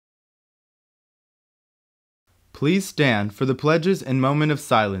Please stand for the pledges and moment of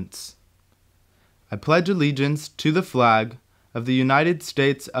silence. I pledge allegiance to the flag of the United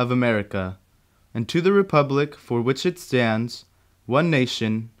States of America and to the republic for which it stands, one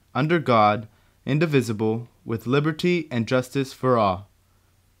nation, under God, indivisible, with liberty and justice for all.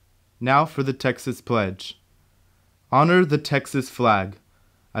 Now for the Texas Pledge. Honor the Texas flag.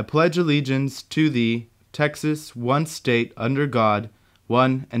 I pledge allegiance to thee, Texas, one state under God,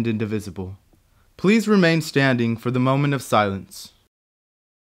 one and indivisible. Please remain standing for the moment of silence.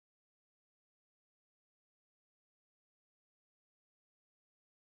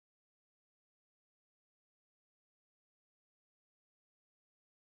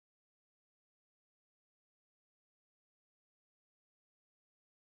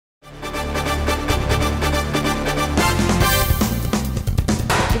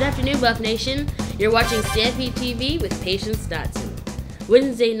 Good afternoon, Buff Nation. You're watching StampedeTV with Patience Dotson.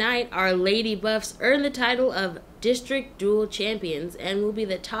 Wednesday night, our Lady Buffs earned the title of District Dual Champions and will be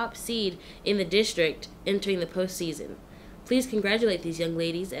the top seed in the district entering the postseason. Please congratulate these young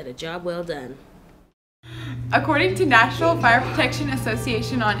ladies at a job well done. According to National Fire Protection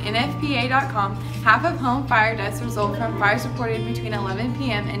Association on NFPA.com, half of home fire deaths result from fires reported between 11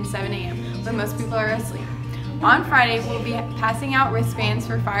 p.m. and 7 a.m. when most people are asleep. On Friday, we'll be passing out wristbands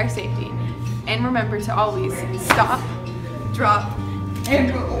for fire safety. And remember to always stop, drop,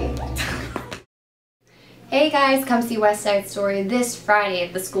 and roll. Hey guys, come see West Side Story this Friday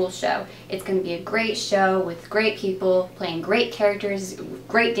at the school show. It's going to be a great show with great people, playing great characters,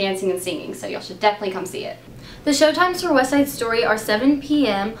 great dancing and singing, so y'all should definitely come see it. The show times for West Side Story are 7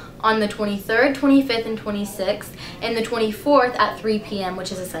 p.m. on the 23rd, 25th, and 26th, and the 24th at 3 p.m.,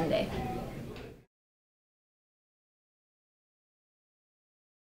 which is a Sunday.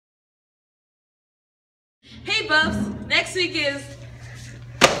 Hey Buffs! Next week is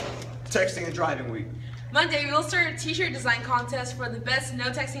Texting and Driving Week. Monday. We'll start a t-shirt design contest for the best no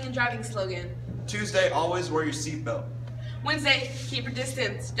texting and driving slogan. Tuesday, always wear your seatbelt. Wednesday, keep your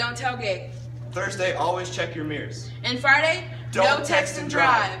distance, don't tailgate. Thursday, always check your mirrors. And Friday, Don't text and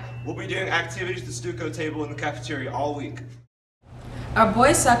drive. We'll be doing activities at the Stucco table in the cafeteria all week. Our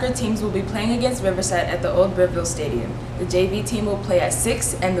boys soccer teams will be playing against Riverside at the old Birdville Stadium. The JV team will play at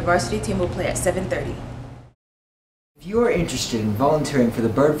 6 and the varsity team will play at 7:30. If you are interested in volunteering for the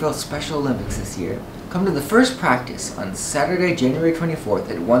Birdville Special Olympics this year, come to the first practice on Saturday, January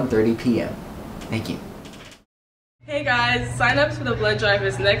 24th at 1:30 p.m. Thank you. Hey guys, sign-ups for the blood drive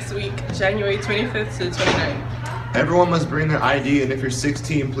is next week, January 25th to the 29th. Everyone must bring their ID, and if you're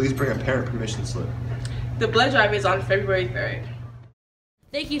 16, please bring a parent permission slip. The blood drive is on February 3rd.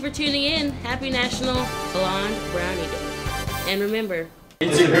 Thank you for tuning in. Happy National Blonde Brownie Day. And remember,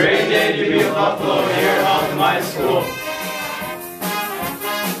 it's a great day to be a Buffalo here at Haltom High School.